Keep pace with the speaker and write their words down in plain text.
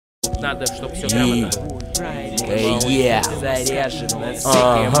надо, чтобы все грамотно. Заряжено,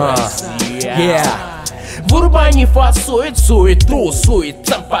 StkMj. В урбане фасует суету,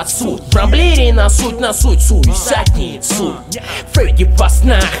 суета под суд. Проблере на суть, суисатнит суть. Фредди во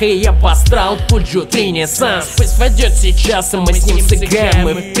снах, и я пострал пуджут ренессанс. Пусть войдет сейчас, и мы с ним сыграем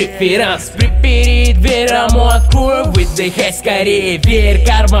и в преферанс. Припери дверь, раму открою, выдыхай скорее, верь.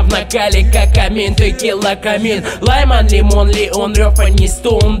 Карма в накале, как камин, текила камин. Лайман, лимон, леон, рёфа не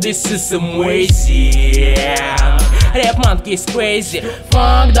стон. This is amazing. Рэп манки is crazy.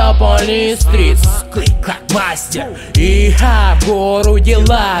 Fuck the police streets. Клик как мастер. И в гору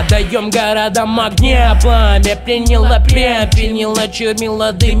дела. Даем городам огня. Пламя пленило прям. Пенило,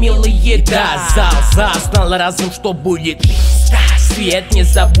 чернила, дымила еда. Зал зазнал разум, что будет. Свет не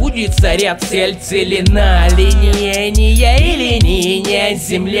забудется, ряд цель целена. Линия и линия.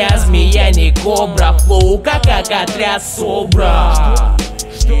 Земля, змея, не кобра. Флоу, как отряд собра.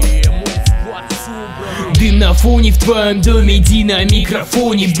 Ты на фоне в твоем доме, иди на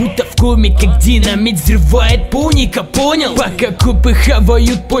микрофоне. Будто в коме, как динамит взрывает поника, понял? Пока копы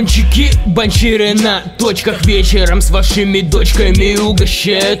хавают пончики, банчиры на точках. Вечером с вашими дочками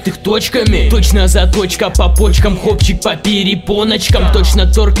угощают их точками. Точно заточка по почкам, хопчик по перепоночкам.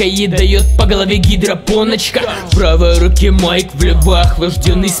 Точно торкает, дает по голове гидропоночка. В правой руке майк, в левой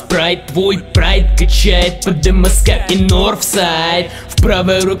охлажденный спрайт. Твой прайд качает под МСК и Норфсайд. В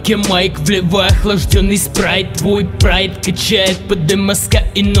правой руке майк, в левой охлажденный спрайт. Твой прайд качает под МСК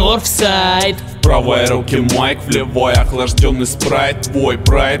и Норфсайд. В правой руке майк, в левой охлажденный спрайт. Твой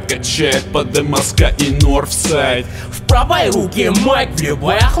прайд качает под МСК и Норфсайд. В правой руке майк, в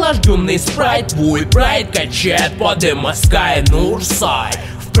левой охлажденный спрайт. Твой прайд качает под МСК и Норфсайд.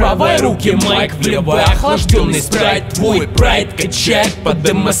 В правой руке майк, в левой охлажденный спрайт. Твой прайд качает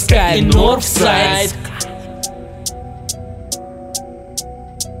под МСК и Норфсайд.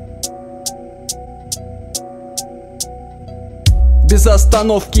 Без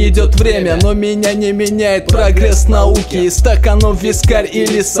остановки идет время, но меня не меняет прогресс науки. Стаканов вискарь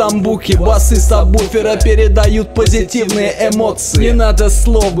или самбуки. Басы сабвуфера передают позитивные эмоции. Не надо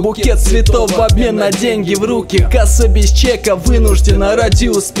слов, букет цветов в обмен на деньги в руки. Касса без чека вынуждена ради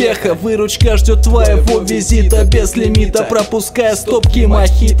успеха. Выручка ждет твоего визита без лимита, пропуская стопки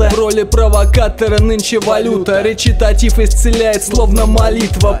мохито. В роли провокатора нынче валюта. Речитатив исцеляет словно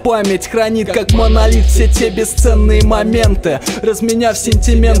молитва. Память хранит как монолит все те бесценные моменты. Разменяв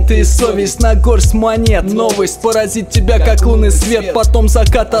сентименты и совесть на горсть монет. Новость поразит тебя как лунный свет, потом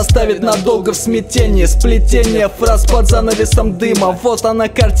закат оставит надолго в смятении. Сплетение фраз под занавесом дыма. Вот она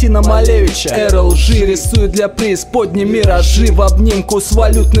картина Малевича. Эра лжи рисует для преисподней миражи. В обнимку с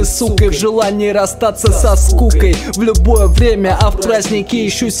валютной сукой, в желании расстаться со скукой. В любое время, а в празднике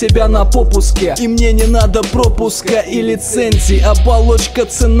ищу себя на попуске. И мне не надо пропуска и лицензий. Оболочка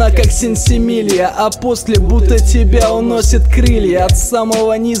цена как сенсимилия, а после будто тебя уносит крылья. От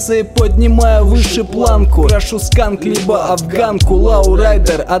самого низа и поднимая выше планку. Прошу сканк, либо афганку.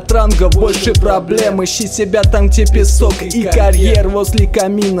 Лаурайдер, от ранга больше проблем. Ищи себя там, где песок и карьер. Возле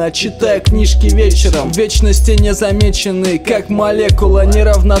камина, читая книжки вечером. В вечности незамеченный, как молекула.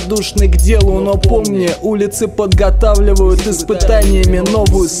 Неравнодушный к делу, но помни, улицы подготавливают испытаниями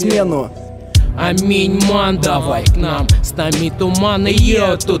новую смену. Аминь, ман, давай к нам. С нами туманы,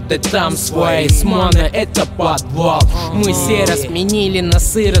 йо, тут и там свои сманы. Это подвал. Мы серо сменили на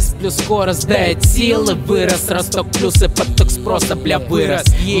сырость. Плюс скорость дает силы. Вырос росток, плюсы поток спроса, бля, вырос.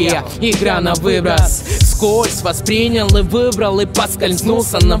 Игра на выброс. Скользь воспринял и выбрал. И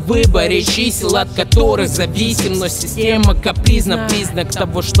поскользнулся на выборе чисел, от которых зависим. Но система капризна. Признак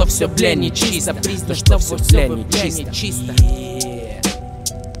того, что все, бля, не чисто. Признак, что все, бля, не чисто.